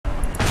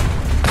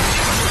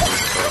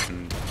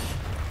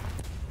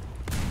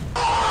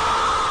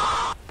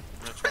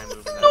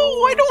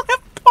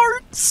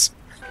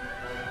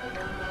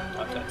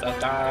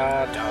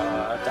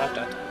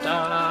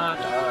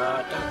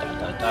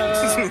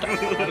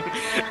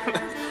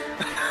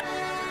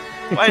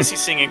Why is he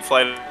singing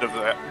Flight of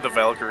the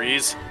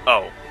Valkyries?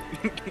 Oh.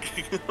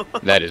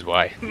 That is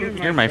why.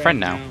 You're my friend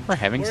now. We're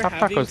having soft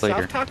tacos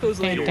later.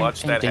 You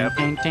watched that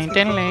happen?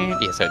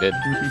 Yes, I did.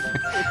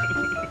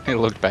 I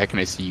looked back and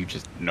I see you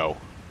just, no.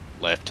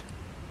 Left.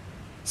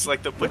 It's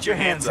like the put your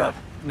hands up.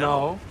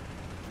 No.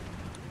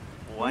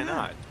 Why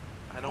not?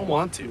 I don't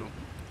want to.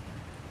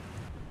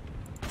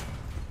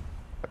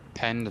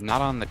 Pinned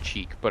not on the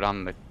cheek, but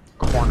on the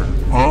corner.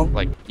 Huh?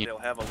 Like, you They'll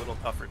have a little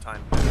tougher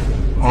time.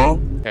 Huh?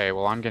 Okay,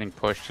 well I'm getting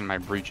pushed and my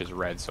breach is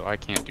red, so I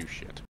can't do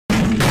shit.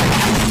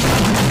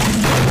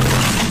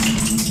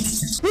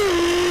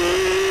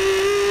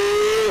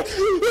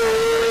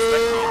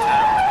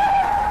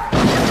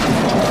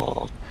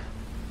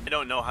 I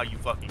don't know how you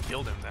fucking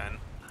killed him then.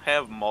 I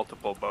have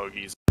multiple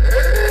bogeys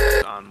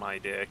on my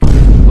dick.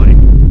 Like,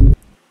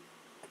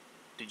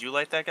 did you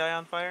light that guy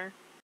on fire?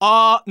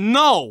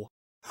 No!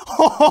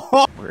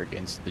 We're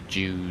against the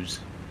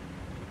Jews.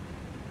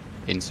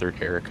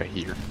 Insert Erica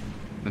here.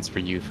 That's for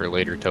you for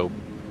later, Tope.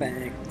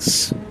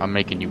 Thanks. I'm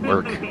making you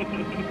work.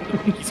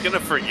 He's gonna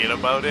forget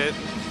about it.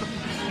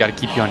 Gotta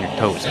keep you on your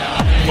toes.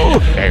 Oh,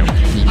 damn.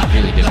 He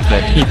really did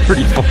that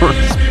T-34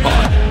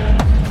 spot.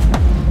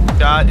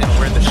 Shot and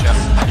where the chef.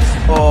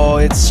 Oh,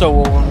 it's so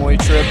a one-way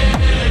trip.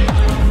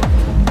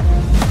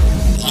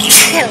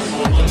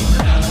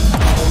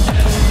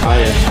 Oh,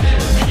 yeah.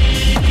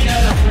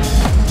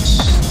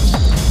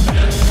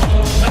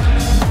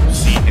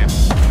 See him.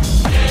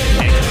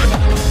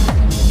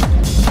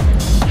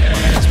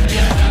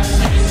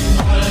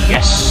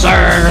 Yes,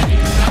 sir!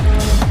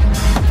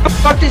 The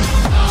fuck is...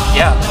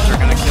 Yeah, they're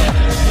gonna kill him.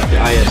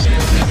 Ah, yes.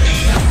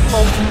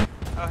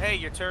 Oh, hey,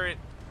 your turret.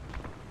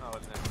 Oh,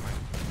 it's never mind.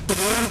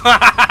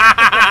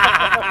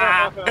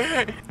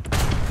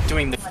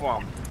 Doing the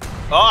flum.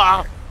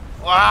 Ah!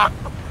 Ah!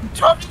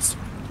 Tubs!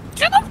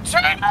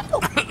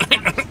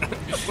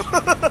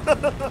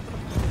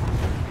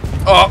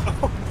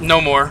 Oh,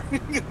 no more.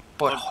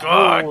 But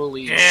God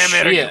holy damn it,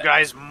 shit. are you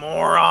guys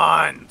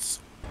morons?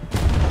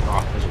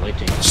 Oh, there's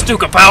lighting.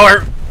 Stuka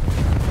power!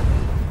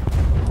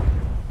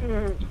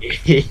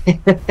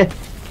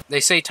 They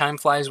say time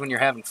flies when you're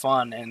having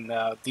fun, and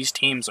these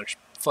teams are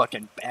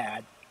fucking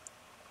bad.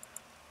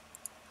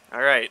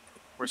 Alright,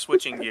 we're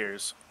switching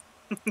gears.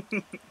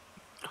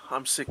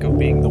 I'm sick of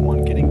being the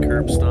one getting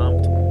curb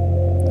stomped.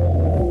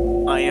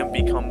 I am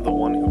become the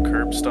one who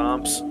curb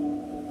stomps.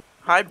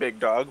 Hi, big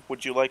dog.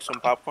 Would you like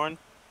some popcorn?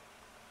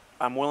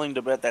 I'm willing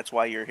to bet that's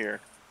why you're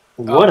here.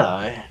 Would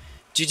I?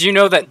 Did you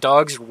know that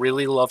dogs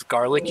really love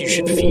garlic? You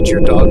should feed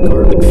your dog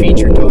garlic. Feed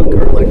your dog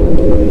garlic.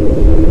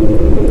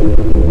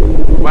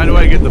 Why do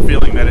I get the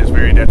feeling that it's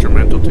very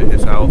detrimental to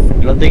his health?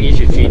 I don't think you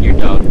should feed your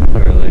dog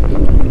garlic.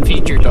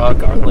 Feed your dog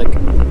garlic.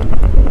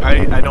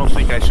 I don't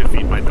think I should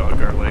feed my dog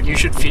garlic. You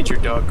should feed your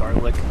dog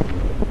garlic.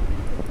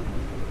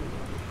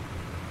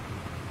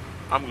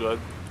 I'm good.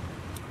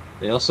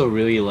 They also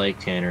really like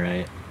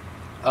Tannerite.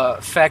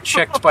 Fact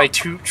checked by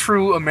two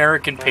true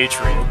American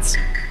patriots.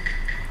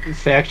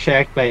 Fact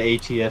checked by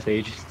ATF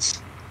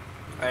agents.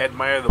 I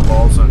admire the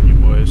balls on you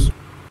boys.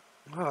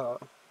 Why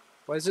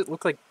does it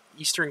look like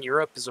Eastern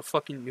Europe is a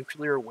fucking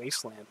nuclear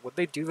wasteland? What'd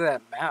they do to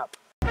that map?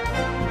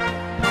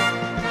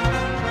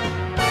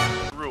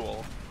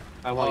 Rule.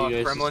 I want you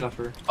guys Gremlin. to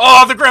suffer.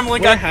 Oh, the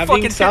gremlin got having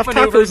fucking soft tip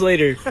maneuvered. tacos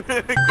later.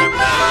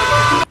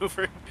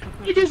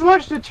 You just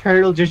watched the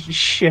turtle just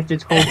shift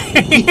its whole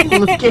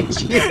look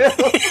at you.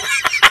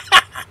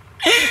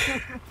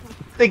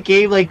 The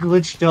game like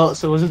glitched out,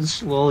 so it wasn't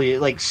slowly.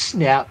 It like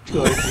snapped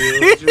towards you.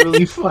 It was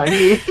really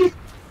funny.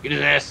 Get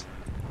his ass.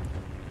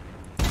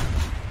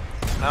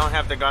 I don't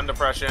have the gun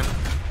depression.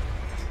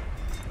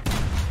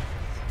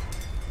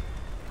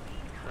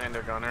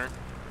 Lander gunner.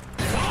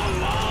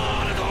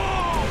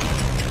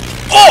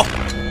 Oh!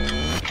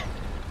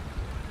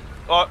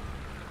 Oh!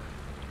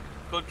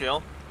 Good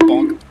kill.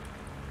 Bonk.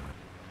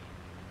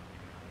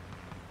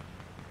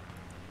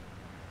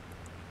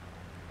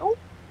 Oh!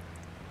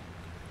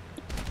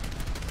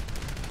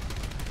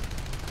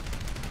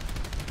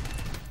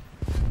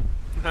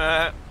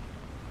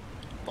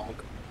 Bonk.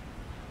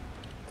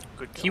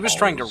 Good kill. He was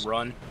trying to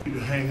run.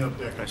 Hang up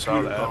that I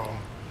saw that. call.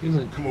 He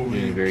wasn't Come over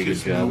doing here a very and good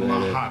kiss me job on at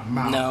my it. hot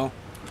mouth. No.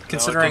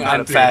 Considering not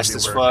I'm appear fast to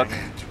as be fuck.